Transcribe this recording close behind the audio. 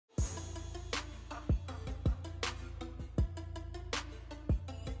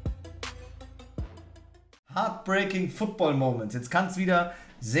Heartbreaking Football Moments. Jetzt kann es wieder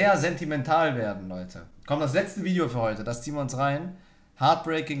sehr sentimental werden, Leute. Komm, das letzte Video für heute, das ziehen wir uns rein.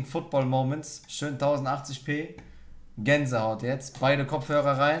 Heartbreaking Football Moments. Schön 1080p. Gänsehaut jetzt. Beide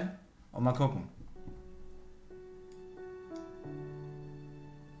Kopfhörer rein und mal gucken.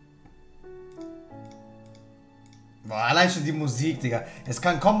 Boah, allein schon die Musik, Digga. Es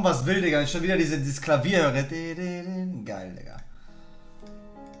kann kommen, was will, Digga. Ich schon wieder dieses Klavier höre. Geil, Digga.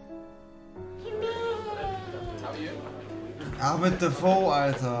 Ach, mit Defoe,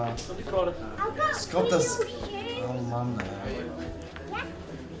 Alter. Ich glaub, das... Oh Mann, ey.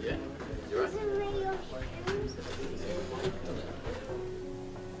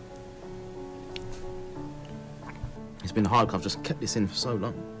 It's been hard because I've just kept this in for so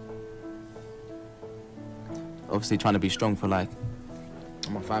long. Obviously trying to be strong for like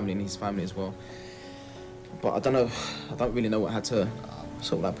my family and his family as well. But I don't know, I don't really know how to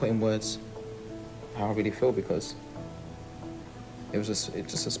sort of like put in words how I really feel, because it was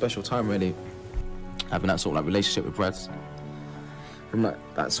just a special time really, having that sort of like relationship with Brad. From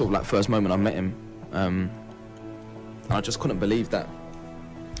that sort of like first moment I met him, and I just couldn't believe that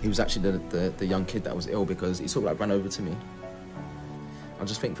he was actually the young kid that was ill, because he sort of like ran over to me. I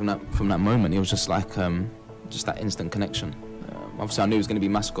just think from that moment, it was just like just that instant connection. Obviously I knew he was going to be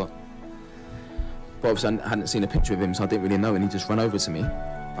mascot, but obviously I hadn't seen a picture of him, so I didn't really know, and he just ran over to me.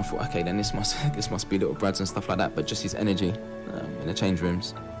 I thought, okay, then this must be little Brad's and stuff like that, but just his energy in the change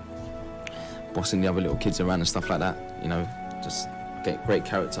rooms, bossing the other little kids around and stuff like that, you know, just great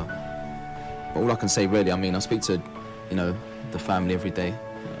character. But all I can say really, I mean, I speak to, you know, the family every day.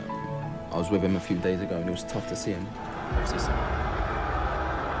 I was with him a few days ago and it was tough to see him. Obviously.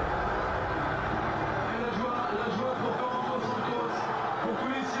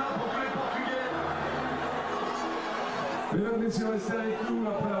 Mesdames, messieurs, restez avec nous.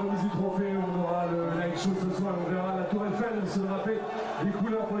 Après la remise du trophée, on aura le live show ce soir. On verra la Tour Eiffel se rappeler les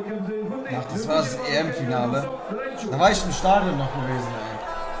couleurs pour lesquelles vous avez voté. Ach, das war das EM-Finale. Da war ich im Stadion noch gewesen, ey.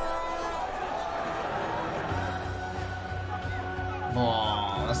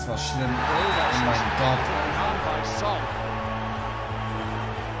 Boah, das war schlimm. Oh mein Gott.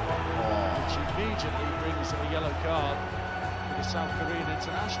 Which immediately brings a yellow card for the South Korean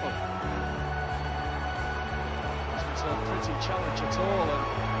international. It's a pretty challenge at all, and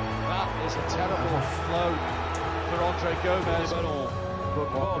that is a terrible blow for André Gomez.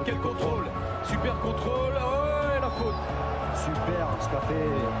 Oh, quel contrôle! Super contrôle! Oh, et la faute! Super, ce qu'a fait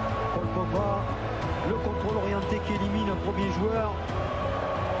Paul Pogba. Le contrôle orienté qui élimine un premier joueur.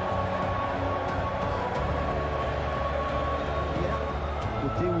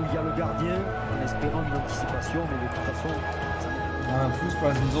 Côté où il y a le gardien, en espérant une anticipation, mais de toute façon... Ja, im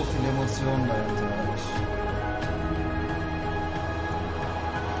Fußball sind so viele Emotionen dahinter.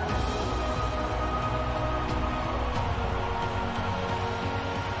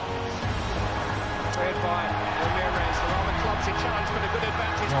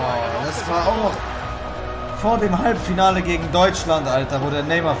 Oh, das war auch noch vor dem Halbfinale gegen Deutschland, Alter, wo der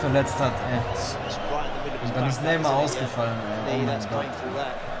Neymar verletzt hat, ey. Und dann ist Neymar ausgefallen, ey. Oh mein Gott.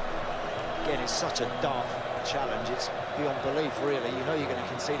 Again, it's such a daft challenge. It's beyond belief, really. You know you're going to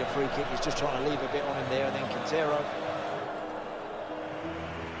concede a free kick. He's just trying to leave a bit on him there, and then Quintero.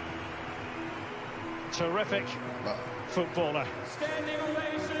 Terrific footballer. Standing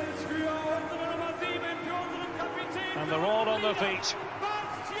ovations für unsere Nummer 7, für unseren Kapitän. And they're all on their feet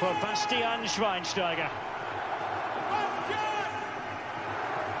for Bastian Schweinsteiger.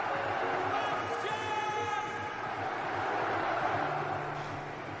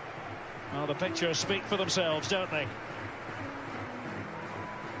 Well, the pictures speak for themselves, don't they?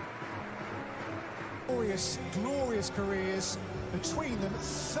 Glorious, glorious careers. Between them,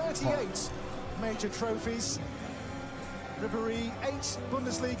 38 major trophies. Ribéry, 8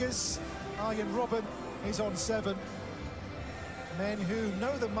 Bundesligas. Arjen Robben is on 7. Men who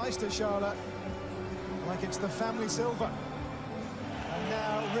know the Meisterschale like it's the family silver. And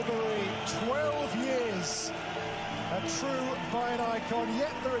now Ribéry, 12 years. A true Bayern icon,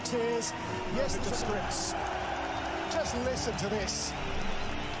 yet there are tears, yes, the scripts. Just listen to this.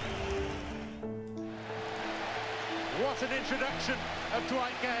 What an introduction of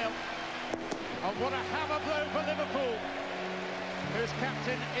Dwight Gale. And what a hammer blow for Liverpool, whose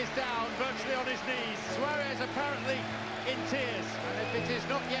captain is down virtually on his knees. Suarez apparently in tears. And if it is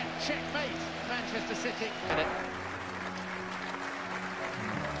not yet checkmate, Manchester City.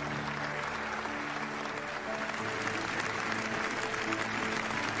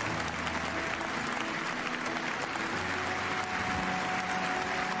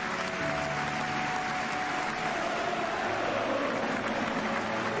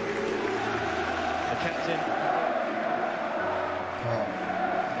 Captain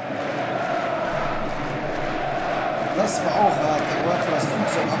das war auch hart. Der war für das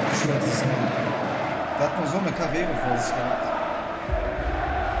Flugzeug abgestürzt ist. Der hat nur so eine Karriere vor sich gehabt.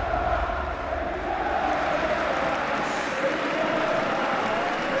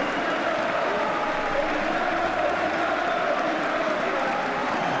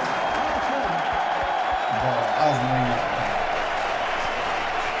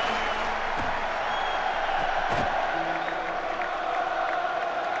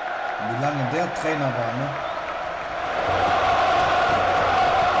 Wie lange der Trainer war, ne?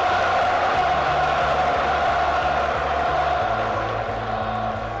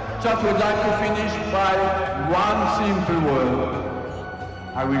 Just would like to finish by one simple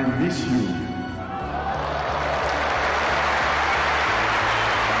word. I will miss you.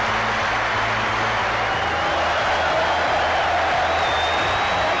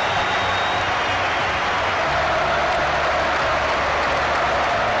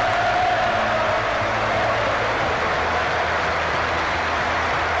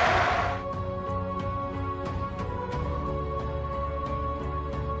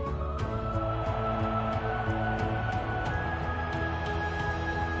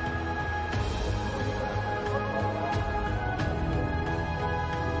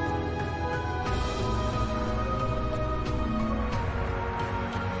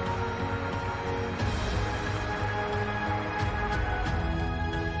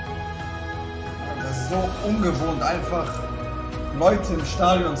 So ungewohnt, einfach Leute im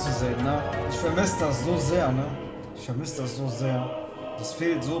Stadion zu sehen, ne? Ich vermisse das so sehr, ne? Ich vermisse das so sehr. Das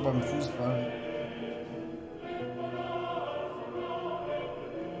fehlt so beim Fußball.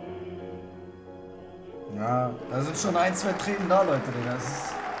 Ja, da sind schon ein, zwei Treten da, Leute, Digga.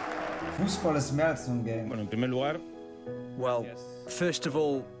 Fußball ist mehr als nur ein Game. Bueno, en primer lugar, Well, first of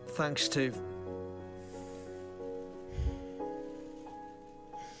all, thanks to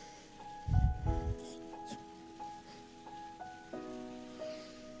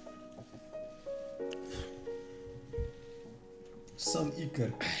So ein Iker.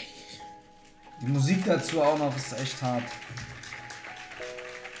 Die Musik dazu auch noch ist echt hart.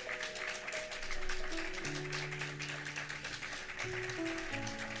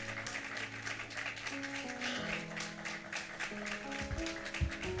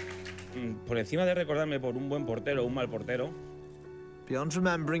 por encima de recordarme por un buen portero o un mal portero, beyond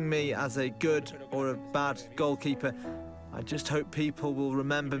remembering me as a good or a bad goalkeeper, I just hope people will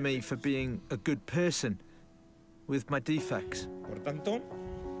remember me for being a good person with my defects. por tanto,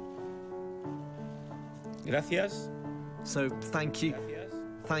 gracias. So thank you, Gracias.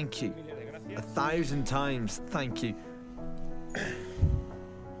 thank you, Miles de gracias. 1,000 times thank you.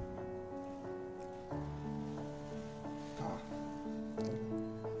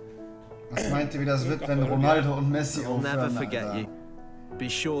 Was meint ihr, wie das wird, wenn Ronaldo und Messi I'll never aufhören, forget Alter? you. Be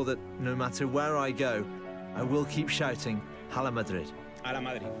sure that no matter where I go, I will keep shouting Hala Madrid. A la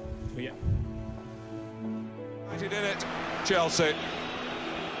Madrid. Muy bien. United in it, Chelsea,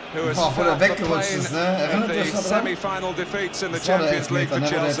 who has Boah, wo der felt the weggerutscht ist, ne? pain Erinnert of ihr euch the noch dran? semi-final defeats in the Das war der Champions League Elfmeter, for ne, wo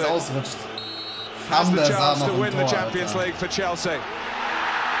der jetzt Chelsea. ausrutscht. Has Kam the der Saar chance noch to im win the Tor, Champions Alter. League for Chelsea.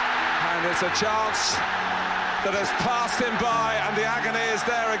 And it's a chance that has passed him by, and the agony is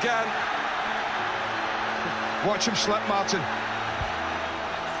there again. Watch him slip, Martin.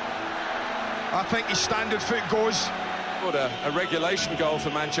 I think his standard foot goes. What a regulation goal for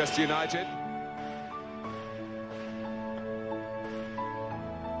Manchester United.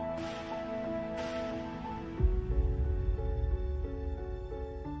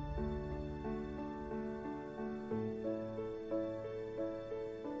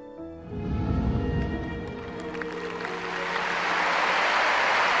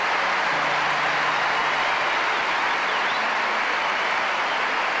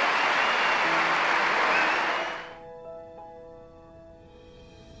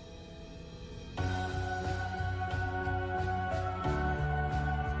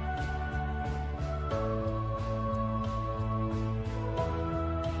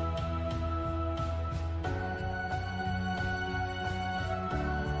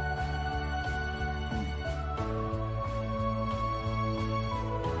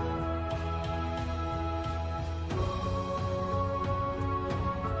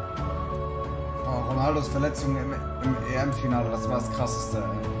 Ronaldos Verletzung im EM-Finale, das war das Krasseste,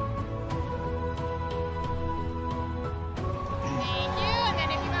 ey.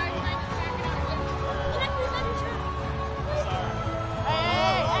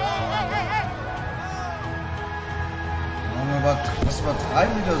 Was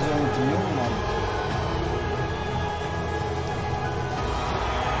übertreiben die da so mit dem jungen Mann?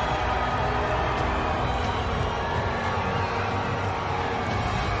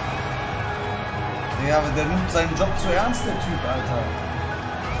 Ja, aber der nimmt seinen Job zu ernst, der Typ, Alter.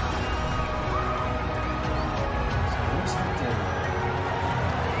 Was ist mit dem?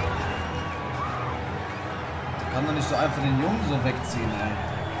 Der kann doch nicht so einfach den Jungen so wegziehen, ey.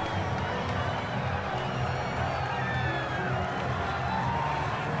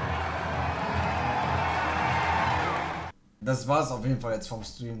 Das war's auf jeden Fall jetzt vom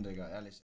Stream, Digga, ehrlich.